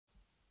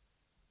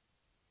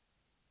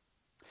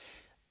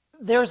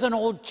There's an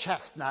old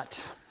chestnut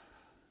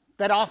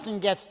that often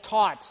gets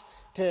taught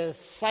to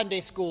Sunday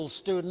school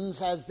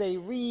students as they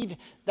read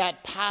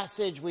that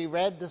passage we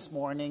read this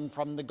morning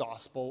from the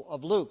Gospel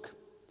of Luke.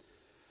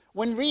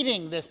 When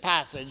reading this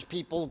passage,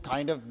 people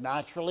kind of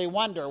naturally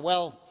wonder,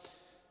 well,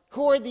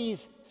 who are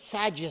these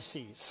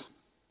Sadducees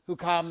who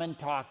come and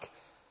talk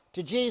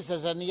to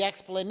Jesus? And the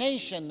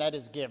explanation that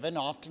is given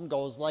often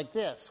goes like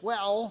this.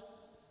 Well,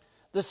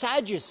 the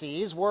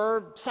Sadducees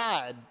were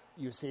sad,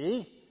 you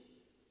see,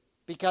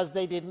 because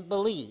they didn't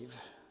believe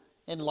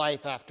in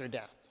life after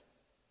death.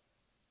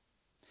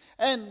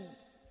 And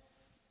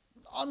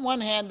on one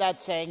hand, that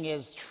saying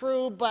is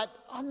true, but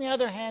on the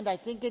other hand, I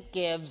think it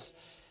gives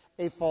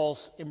a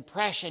false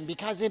impression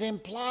because it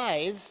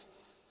implies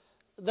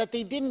that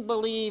they didn't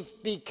believe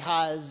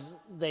because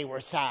they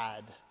were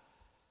sad.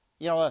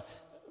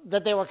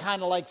 That they were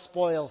kind of like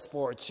spoil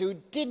sports who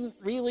didn't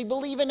really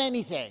believe in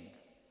anything.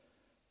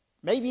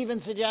 Maybe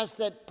even suggest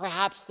that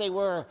perhaps they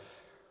were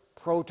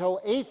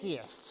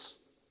proto-atheists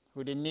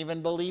who didn't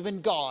even believe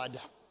in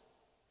God.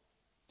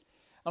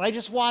 And I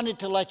just wanted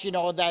to let you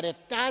know that if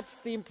that's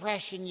the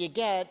impression you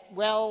get,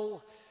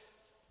 well,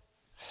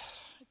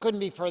 it couldn't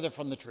be further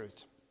from the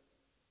truth.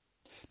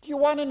 Do you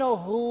want to know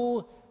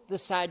who the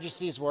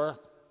Sadducees were?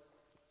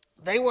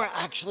 They were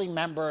actually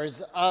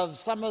members of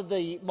some of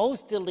the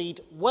most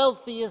elite,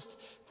 wealthiest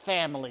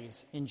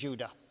families in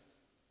Judah.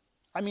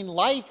 I mean,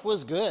 life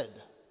was good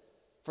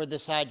for the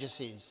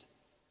Sadducees.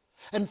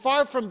 And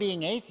far from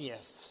being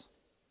atheists,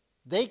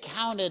 they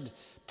counted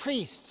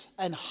priests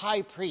and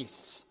high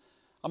priests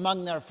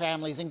among their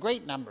families in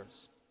great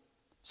numbers.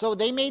 So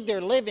they made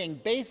their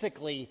living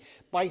basically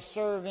by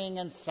serving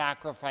and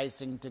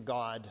sacrificing to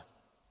God.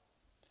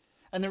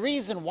 And the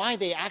reason why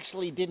they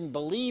actually didn't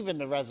believe in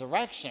the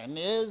resurrection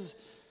is,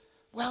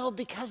 well,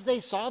 because they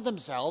saw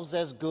themselves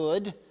as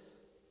good,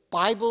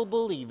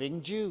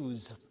 Bible-believing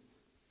Jews.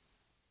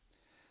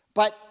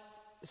 But,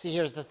 see,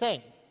 here's the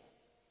thing.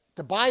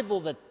 The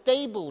Bible that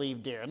they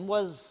believed in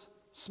was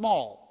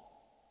small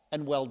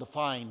and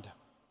well-defined.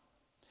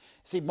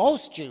 See,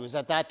 most Jews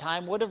at that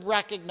time would have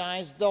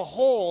recognized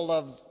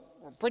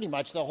pretty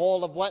much the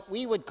whole of what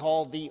we would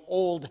call the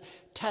Old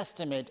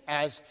Testament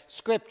as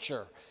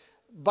Scripture.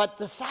 But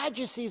the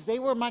Sadducees, they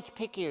were much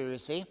pickier, you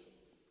see.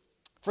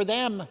 For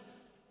them,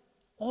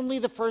 only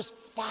the first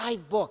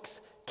 5 books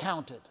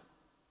counted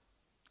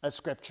as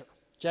Scripture.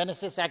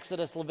 Genesis,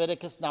 Exodus,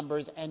 Leviticus,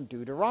 Numbers, and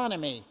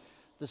Deuteronomy,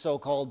 the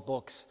so-called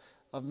books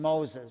of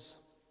Moses.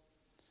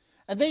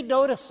 And they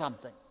noticed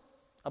something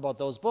about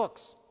those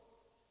books.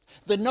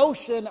 The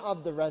notion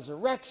of the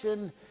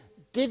resurrection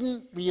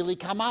didn't really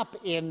come up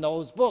in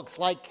those books,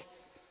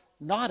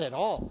 not at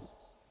all.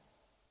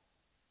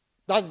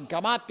 Doesn't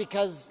come up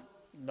because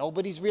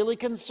nobody's really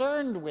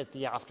concerned with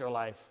the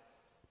afterlife.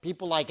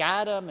 People like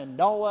Adam and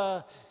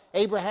Noah,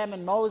 Abraham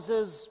and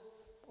Moses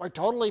are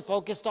totally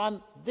focused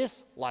on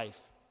this life,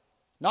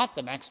 not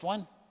the next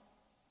one.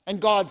 And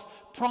God's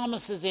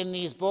promises in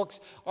these books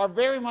are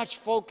very much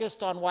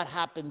focused on what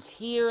happens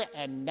here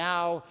and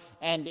now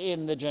and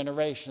in the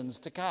generations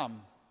to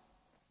come.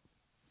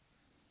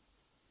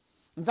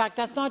 In fact,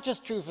 that's not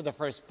just true for the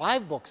first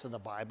 5 books of the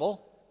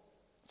Bible.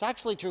 It's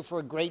actually true for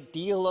a great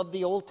deal of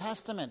the Old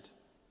Testament.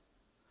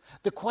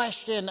 The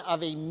question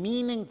of a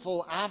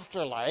meaningful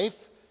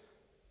afterlife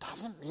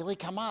doesn't really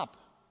come up.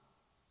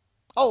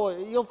 Oh,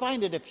 you'll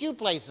find it a few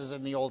places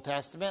in the Old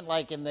Testament,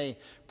 like in the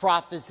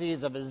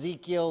prophecies of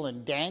Ezekiel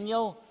and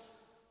Daniel,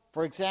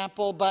 for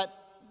example, but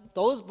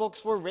those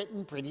books were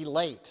written pretty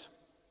late.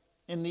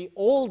 In the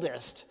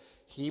oldest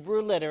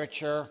Hebrew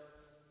literature,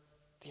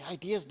 the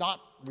idea is not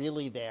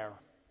really there.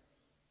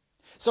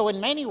 So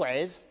in many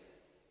ways,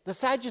 the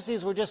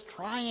Sadducees were just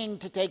trying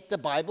to take the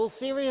Bible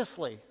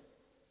seriously.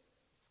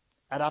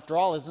 And after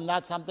all, isn't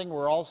that something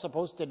we're all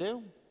supposed to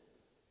do?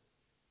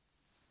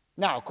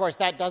 Now, of course,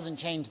 that doesn't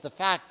change the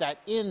fact that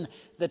in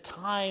the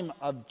time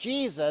of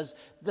Jesus,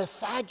 the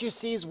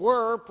Sadducees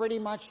were pretty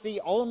much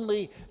the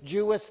only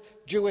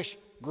Jewish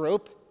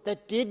group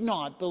that did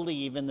not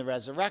believe in the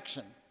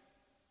resurrection.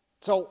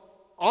 So,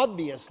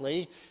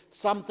 obviously,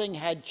 something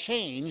had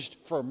changed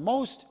for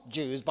most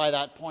Jews by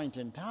that point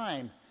in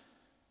time.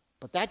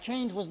 But that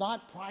change was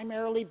not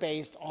primarily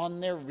based on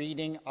their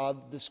reading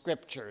of the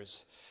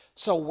Scriptures.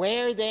 So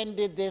where then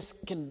did this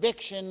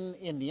conviction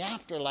in the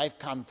afterlife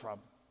come from?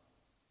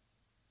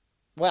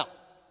 Well,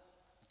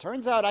 it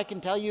turns out I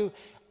can tell you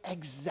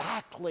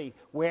exactly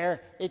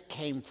where it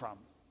came from.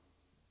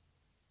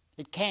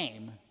 It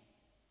came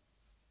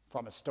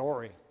from a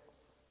story.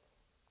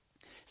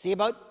 See,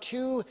 about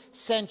 2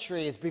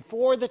 centuries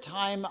before the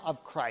time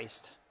of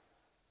Christ,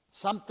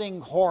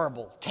 something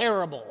horrible,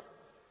 terrible,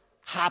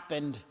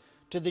 happened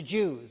to the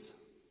Jews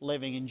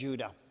living in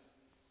Judah.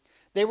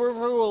 They were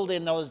ruled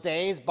in those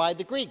days by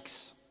the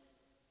Greeks.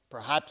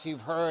 Perhaps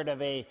you've heard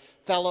of a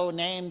fellow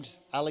named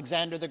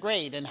Alexander the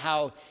Great and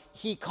how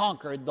he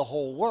conquered the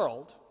whole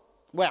world.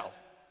 Well,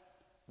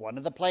 one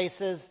of the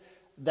places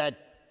that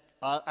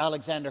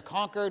Alexander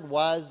conquered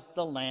was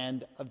the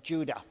land of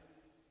Judah.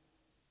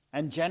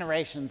 And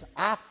generations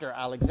after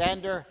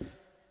Alexander,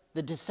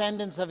 the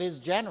descendants of his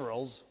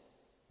generals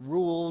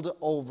ruled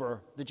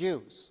over the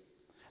Jews.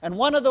 And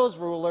one of those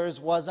rulers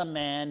was a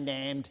man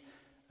named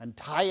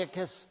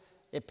Antiochus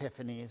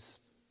Epiphanes.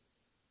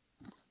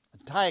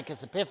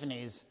 Antiochus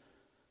Epiphanes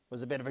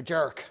was a bit of a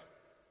jerk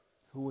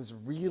who was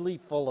really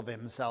full of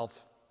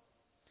himself.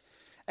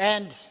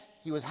 And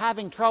he was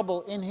having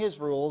trouble in his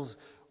rules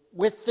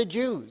with the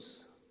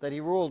Jews that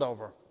he ruled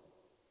over.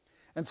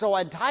 And so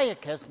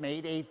Antiochus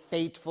made a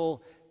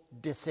fateful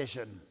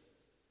decision.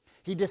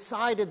 He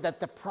decided that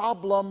the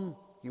problem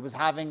he was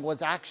having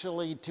was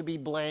actually to be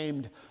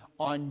blamed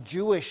on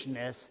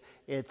Jewishness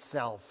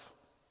itself.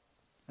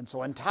 And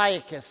so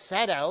Antiochus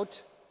set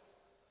out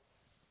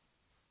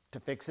to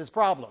fix his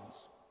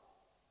problems.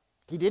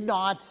 He did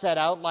not set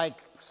out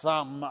like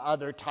some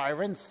other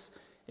tyrants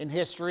in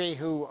history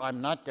who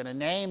I'm not going to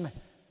name.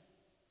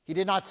 He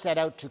did not set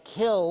out to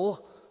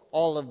kill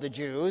all of the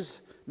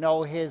Jews.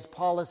 No, his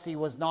policy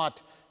was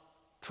not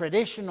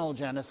traditional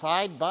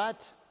genocide,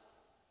 but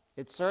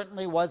it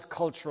certainly was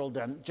cultural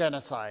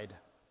genocide.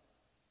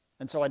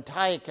 And so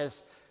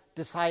Antiochus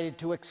decided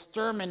to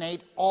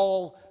exterminate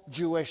all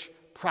Jewish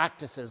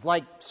practices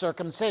like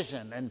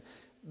circumcision and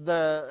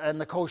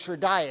the kosher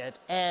diet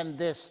and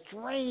this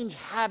strange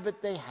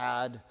habit they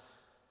had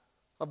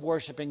of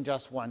worshiping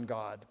just one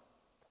God.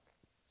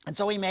 And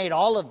so he made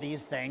all of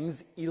these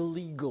things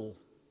illegal.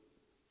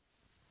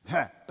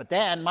 But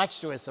then,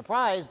 much to his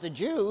surprise, the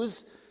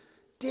Jews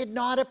did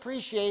not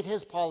appreciate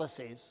his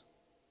policies.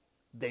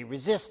 They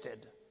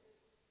resisted.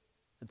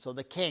 And so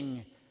the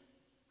king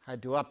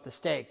had to up the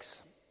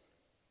stakes.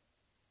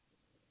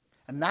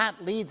 And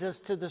that leads us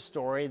to the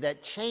story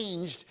that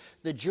changed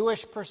the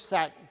Jewish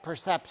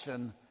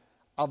perception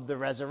of the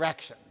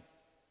resurrection.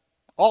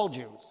 All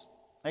Jews,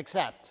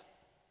 except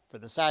for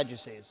the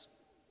Sadducees.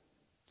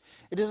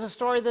 It is a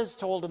story that's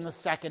told in the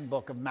second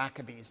book of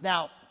Maccabees.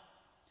 Now,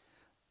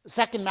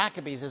 Second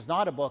Maccabees is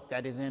not a book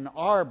that is in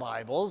our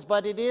Bibles,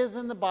 but it is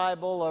in the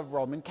Bible of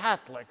Roman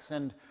Catholics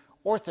and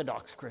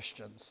Orthodox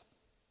Christians.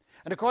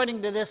 And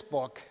according to this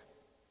book,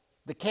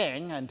 the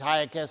king,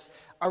 Antiochus,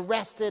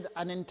 arrested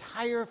an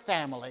entire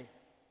family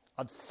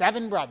of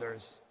 7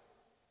 brothers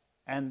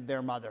and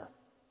their mother.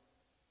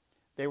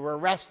 They were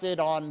arrested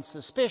on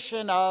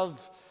suspicion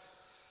of,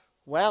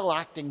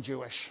 acting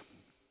Jewish.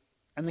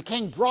 And the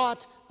king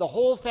brought the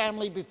whole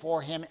family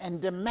before him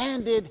and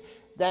demanded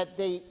that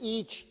they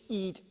each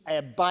eat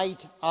a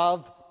bite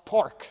of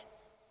pork.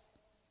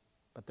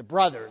 But the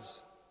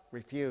brothers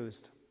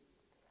refused.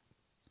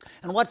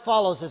 And what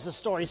follows is a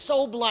story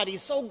so bloody,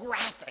 so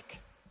graphic,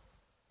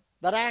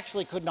 that I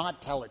actually could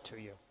not tell it to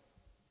you.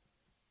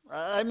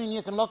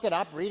 You can look it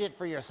up, read it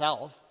for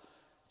yourself.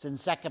 It's in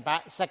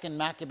 2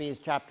 Maccabees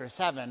chapter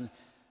 7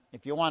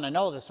 if you want to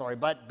know the story.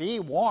 But be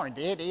warned,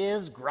 it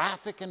is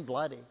graphic and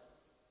bloody.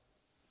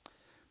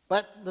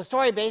 But the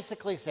story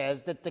basically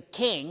says that the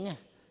king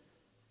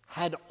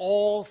had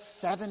all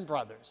 7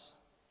 brothers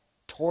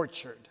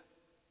tortured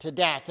to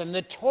death. And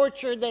the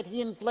torture that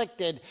he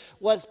inflicted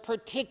was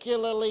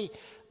particularly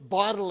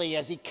bodily,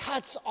 as he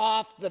cuts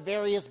off the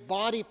various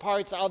body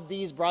parts of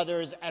these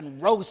brothers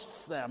and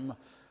roasts them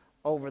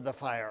over the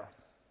fire.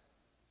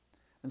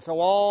 And so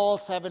all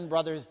 7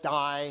 brothers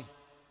die,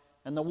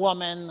 and the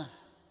woman,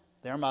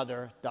 their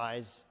mother,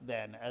 dies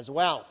then as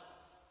well.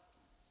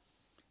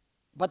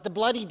 But the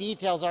bloody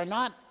details are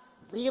not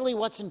really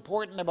what's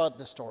important about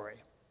the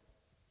story.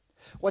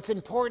 What's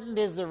important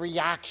is the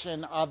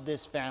reaction of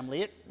this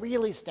family. It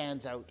really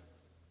stands out.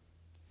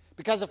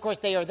 Because, of course,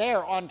 they are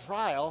there on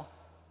trial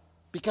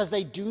because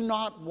they do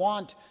not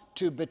want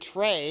to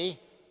betray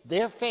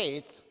their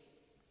faith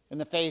in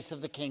the face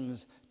of the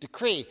king's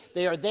decree.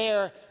 They are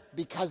there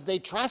because they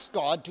trust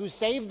God to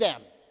save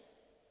them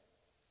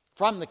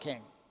from the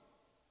king.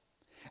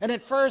 And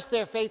at first,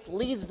 their faith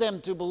leads them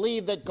to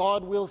believe that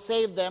God will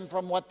save them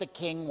from what the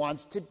king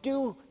wants to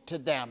do to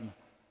them.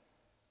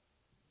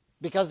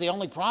 Because the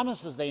only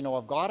promises they know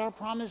of God are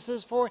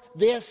promises for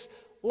this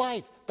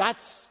life.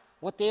 That's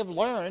what they have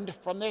learned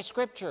from their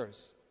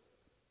scriptures.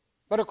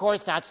 But of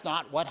course, that's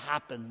not what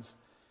happens.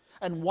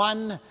 And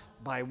one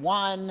by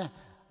one,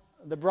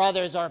 the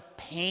brothers are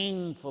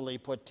painfully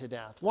put to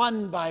death.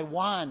 One by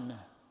one,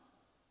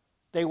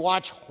 they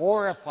watch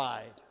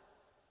horrified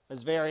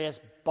as various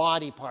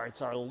body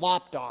parts are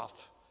lopped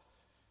off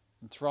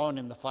and thrown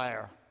in the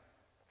fire.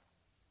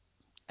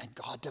 And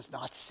God does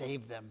not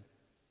save them.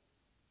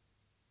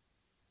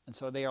 And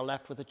so they are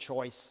left with a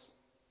choice.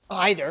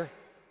 Either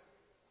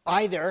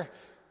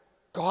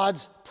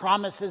God's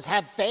promises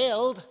have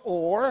failed,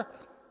 or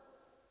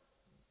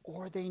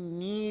they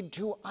need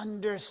to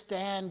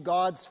understand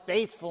God's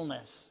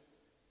faithfulness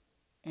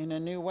in a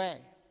new way.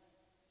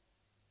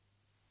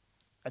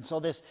 And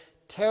so this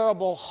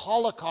terrible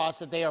Holocaust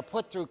that they are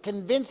put through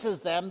convinces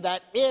them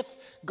that if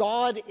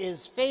God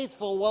is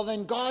faithful, well,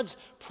 then God's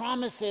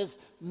promises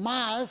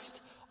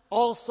must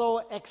also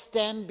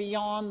extend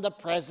beyond the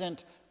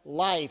present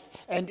life.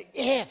 And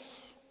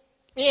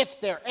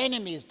if their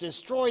enemies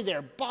destroy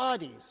their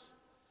bodies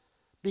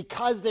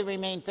because they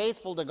remain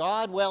faithful to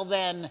God, well,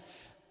 then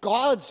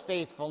God's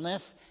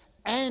faithfulness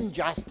and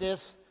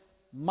justice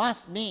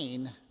must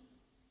mean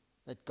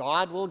that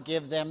God will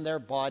give them their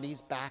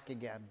bodies back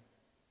again.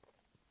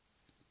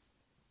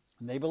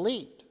 And they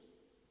believed.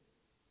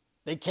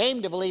 They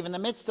came to believe in the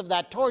midst of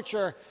that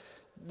torture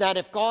that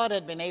if God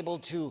had been able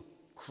to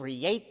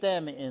create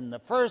them in the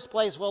first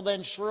place, well,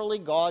 then surely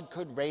God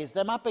could raise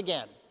them up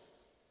again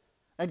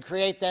and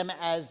create them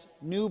as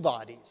new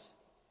bodies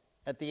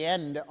at the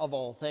end of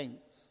all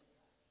things.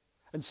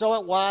 And so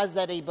it was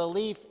that a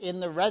belief in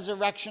the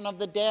resurrection of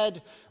the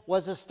dead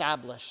was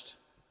established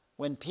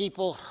when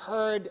people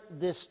heard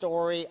this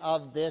story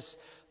of this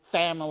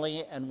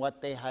family and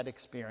what they had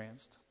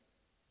experienced.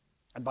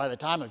 And by the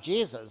time of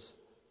Jesus,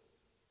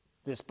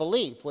 this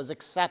belief was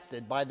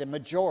accepted by the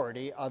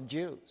majority of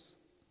Jews.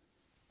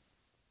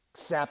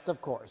 Except,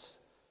 of course,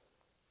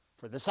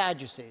 for the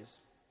Sadducees.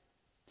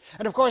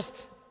 And of course,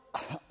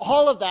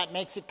 all of that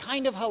makes it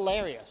kind of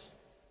hilarious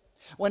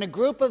when a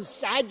group of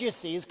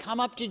Sadducees come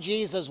up to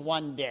Jesus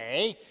one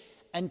day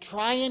and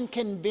try and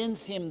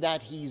convince him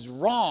that he's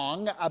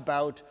wrong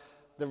about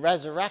the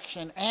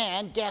resurrection.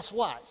 And guess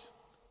what?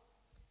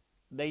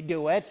 They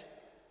do it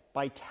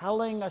by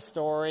telling a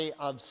story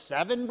of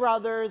 7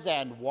 brothers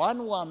and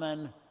 1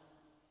 woman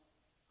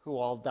who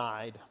all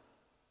died.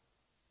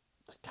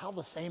 They tell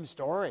the same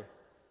story.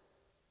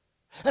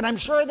 And I'm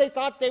sure they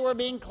thought they were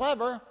being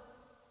clever.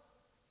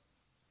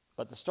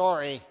 But the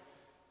story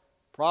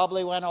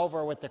probably went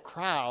over with the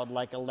crowd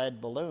like a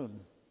lead balloon.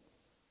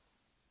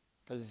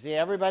 Because you see,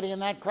 everybody in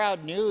that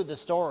crowd knew the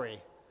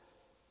story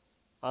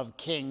of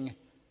King,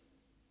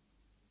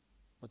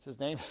 what's his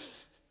name?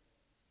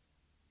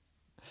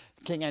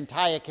 King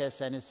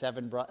Antiochus and his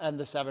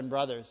the 7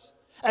 brothers.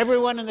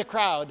 Everyone in the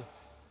crowd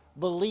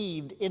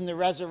believed in the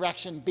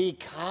resurrection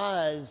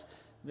because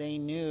they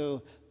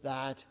knew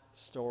that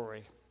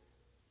story.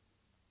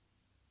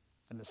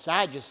 And the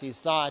Sadducees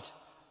thought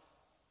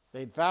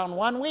they'd found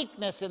one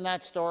weakness in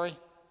that story.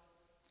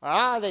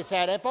 They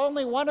said, if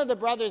only one of the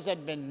brothers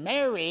had been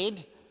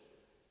married,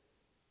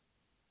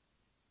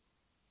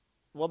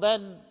 well,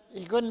 then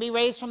he couldn't be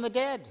raised from the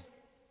dead.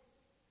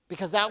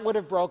 Because that would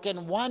have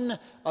broken one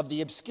of the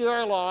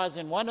obscure laws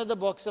in one of the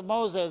books of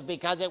Moses,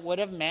 because it would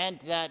have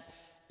meant that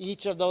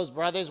each of those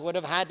brothers would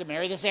have had to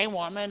marry the same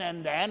woman,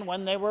 and then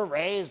when they were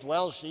raised,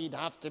 well, she'd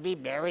have to be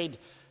married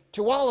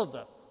to all of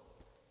them.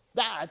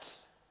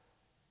 That's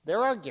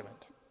their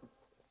argument.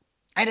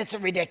 And it's a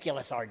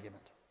ridiculous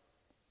argument.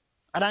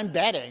 And I'm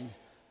betting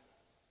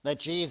that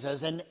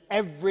Jesus and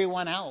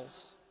everyone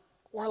else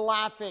were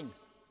laughing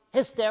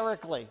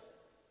hysterically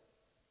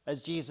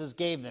as Jesus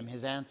gave them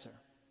his answer.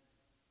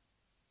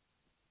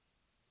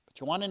 But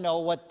you want to know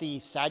what the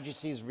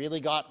Sadducees really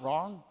got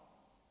wrong?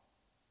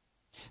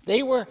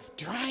 They were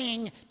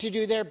trying to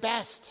do their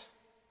best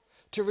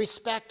to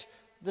respect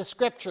the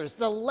Scriptures,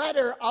 the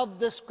letter of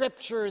the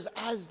Scriptures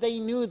as they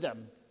knew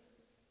them.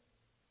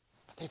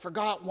 But they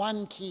forgot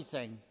one key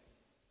thing.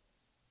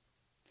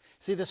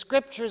 See, the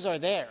Scriptures are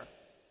there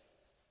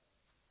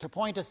to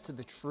point us to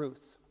the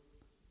truth.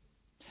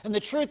 And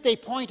the truth they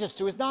point us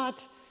to is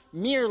not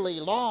merely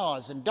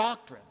laws and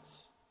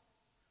doctrines.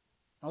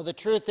 No, the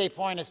truth they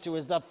point us to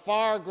is the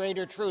far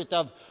greater truth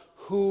of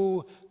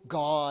who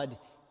God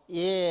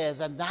is.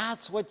 And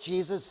that's what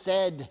Jesus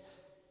said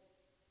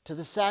to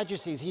the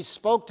Sadducees. He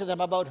spoke to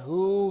them about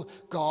who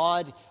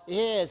God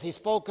is. He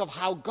spoke of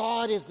how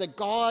God is the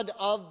God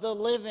of the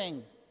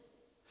living.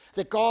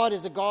 That God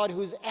is a God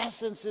whose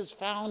essence is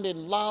found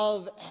in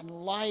love and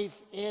life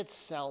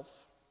itself.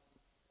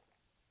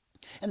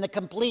 And the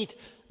complete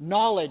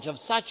knowledge of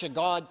such a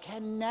God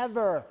can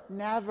never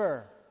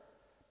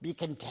be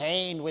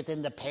contained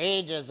within the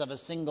pages of a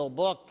single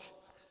book,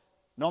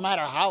 no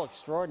matter how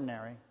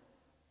extraordinary.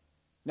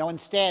 No,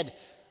 instead,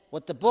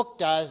 what the book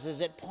does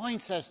is it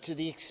points us to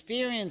the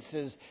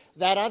experiences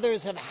that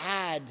others have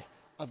had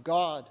of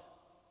God.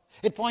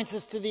 It points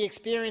us to the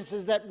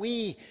experiences that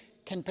we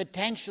can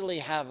potentially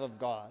have of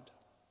God.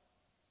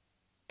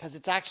 Because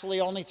it's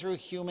actually only through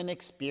human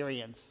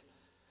experience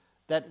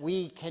that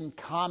we can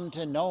come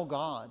to know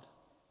God.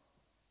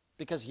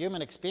 Because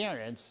human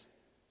experience,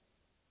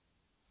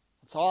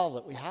 it's all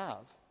that we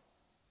have.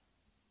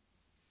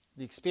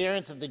 The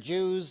experience of the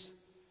Jews,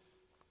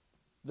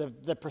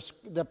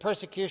 the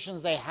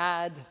persecutions they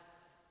had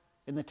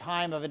in the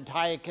time of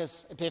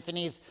Antiochus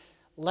Epiphanes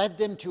led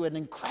them to an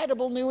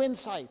incredible new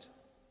insight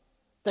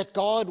that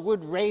God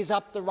would raise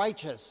up the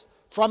righteous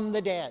from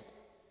the dead.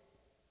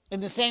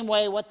 In the same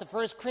way, what the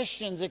first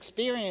Christians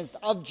experienced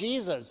of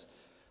Jesus,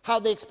 how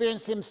they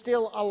experienced him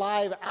still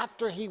alive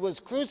after he was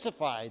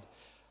crucified,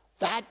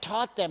 that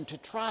taught them to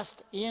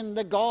trust in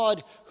the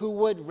God who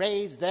would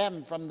raise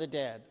them from the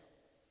dead.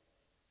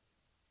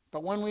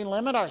 But when we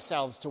limit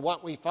ourselves to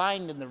what we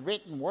find in the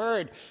written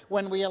word,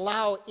 when we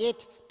allow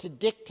it to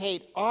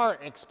dictate our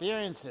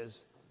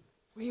experiences,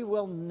 we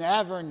will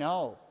never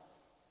know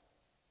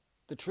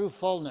the true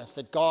fullness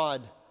that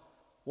God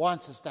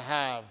wants us to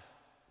have,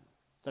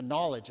 the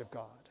knowledge of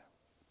God.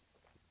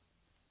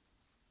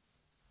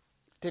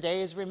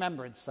 Today is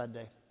Remembrance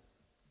Sunday.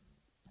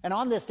 And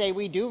on this day,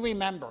 we do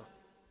remember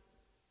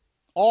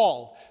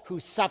all who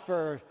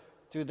suffer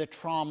through the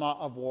trauma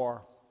of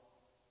war.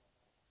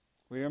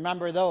 We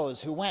remember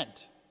those who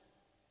went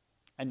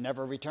and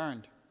never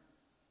returned.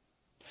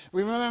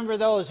 We remember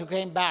those who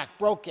came back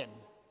broken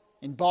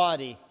in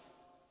body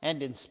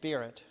and in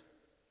spirit.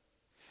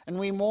 And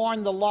we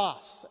mourn the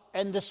loss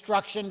and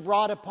destruction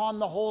brought upon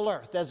the whole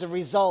earth as a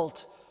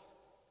result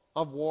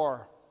of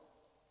war.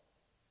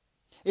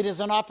 It is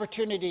an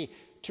opportunity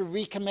to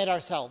recommit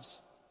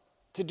ourselves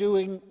to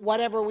doing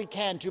whatever we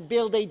can to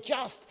build a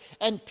just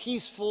and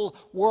peaceful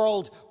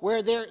world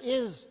where there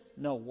is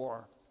no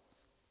war.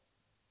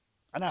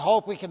 And I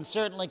hope we can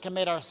certainly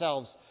commit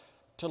ourselves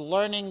to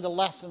learning the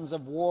lessons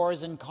of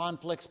wars and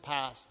conflicts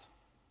past.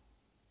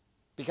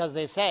 Because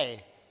they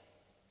say,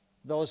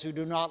 those who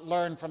do not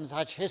learn from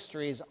such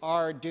histories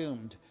are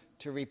doomed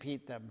to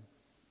repeat them.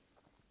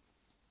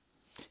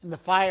 In the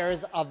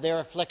fires of their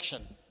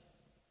affliction,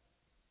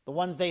 the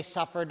ones they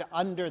suffered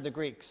under the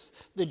Greeks,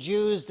 the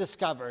Jews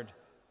discovered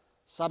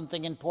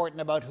something important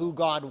about who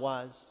God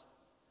was.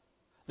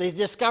 They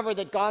discovered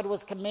that God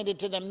was committed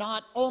to them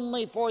not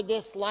only for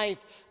this life,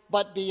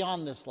 but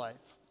beyond this life.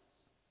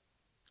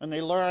 And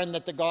they learned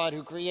that the God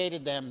who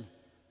created them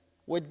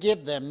would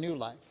give them new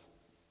life.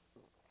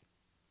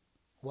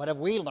 What have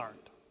we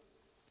learned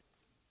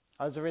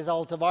as a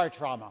result of our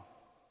trauma?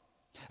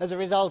 As a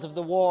result of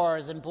the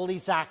wars and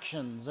police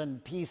actions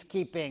and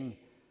peacekeeping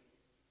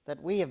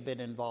that we have been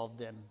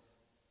involved in?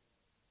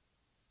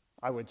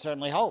 I would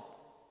certainly hope,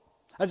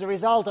 as a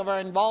result of our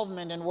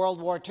involvement in World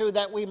War II,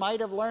 that we might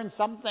have learned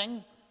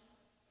something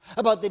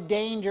about the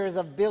dangers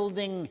of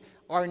building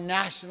our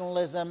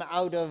nationalism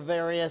out of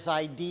various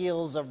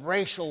ideals of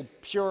racial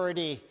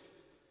purity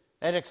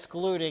and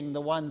excluding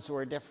the ones who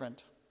are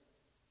different.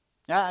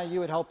 Yeah, you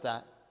would hope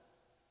that.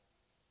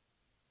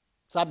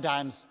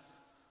 Sometimes,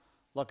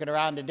 looking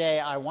around today,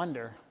 I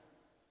wonder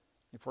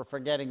if we're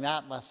forgetting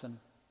that lesson.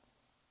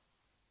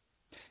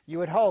 You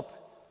would hope,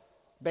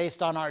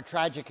 based on our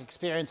tragic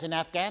experience in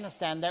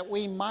Afghanistan, that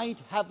we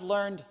might have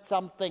learned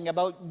something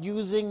about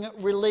using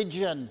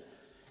religion,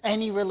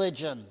 any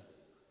religion,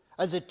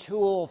 as a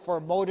tool for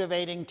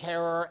motivating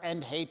terror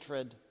and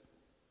hatred.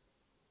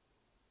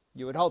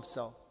 You would hope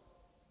so.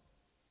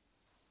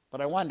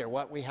 But I wonder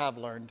what we have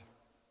learned.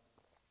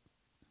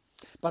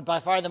 But by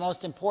far the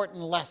most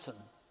important lesson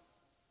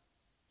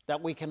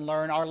that we can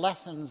learn are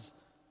lessons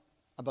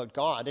about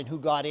God and who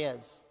God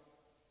is.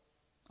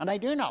 And I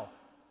do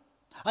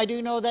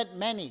know that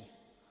many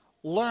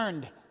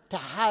learned to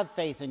have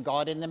faith in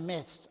God in the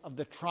midst of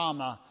the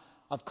trauma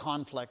of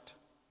conflict.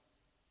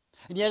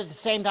 And yet at the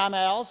same time,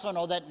 I also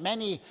know that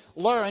many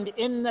learned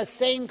in the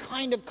same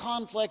kind of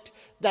conflict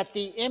that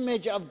the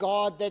image of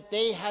God that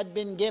they had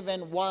been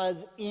given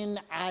was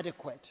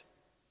inadequate.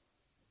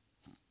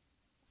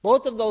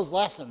 Both of those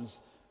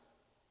lessons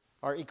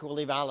are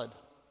equally valid.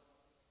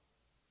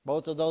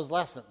 Both of those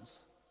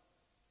lessons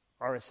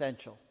are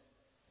essential.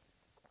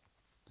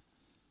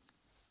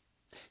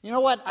 You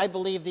know what I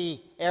believe the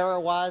error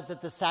was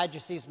that the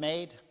Sadducees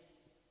made?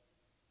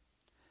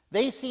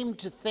 They seemed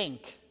to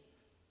think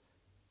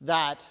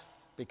that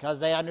because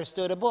they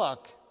understood a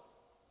book,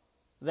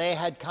 they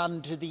had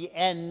come to the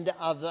end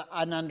of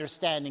an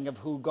understanding of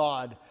who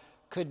God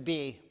could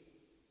be.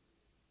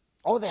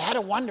 Oh, they had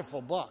a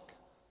wonderful book.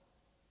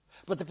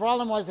 But the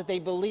problem was that they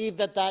believed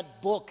that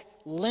that book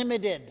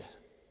limited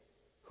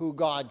who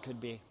God could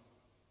be.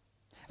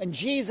 And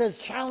Jesus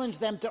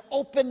challenged them to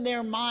open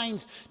their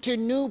minds to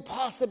new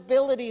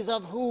possibilities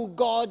of who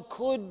God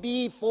could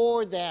be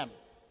for them,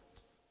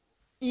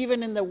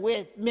 even in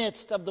the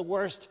midst of the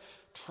worst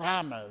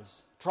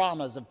traumas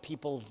of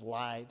people's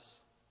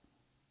lives.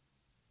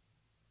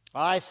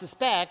 I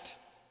suspect,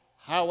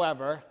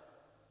 however,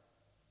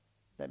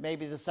 that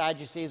maybe the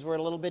Sadducees were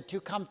a little bit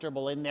too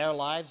comfortable in their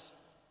lives.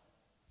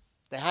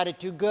 They had it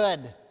too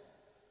good.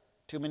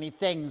 Too many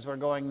things were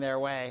going their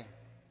way.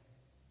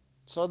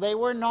 So they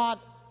were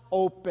not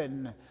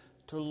open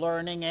to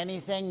learning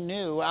anything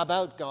new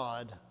about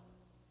God.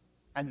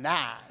 And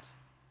that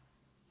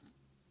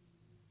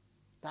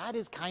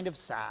is kind of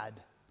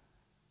sad,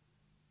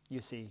 you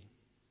see.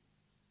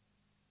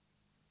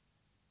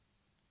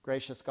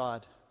 Gracious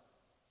God,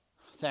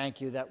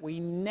 thank you that we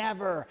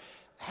never,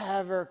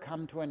 ever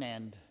come to an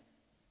end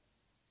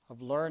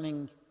of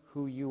learning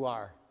who you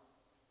are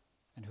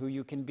and who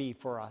you can be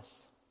for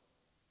us.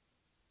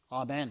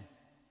 Amen.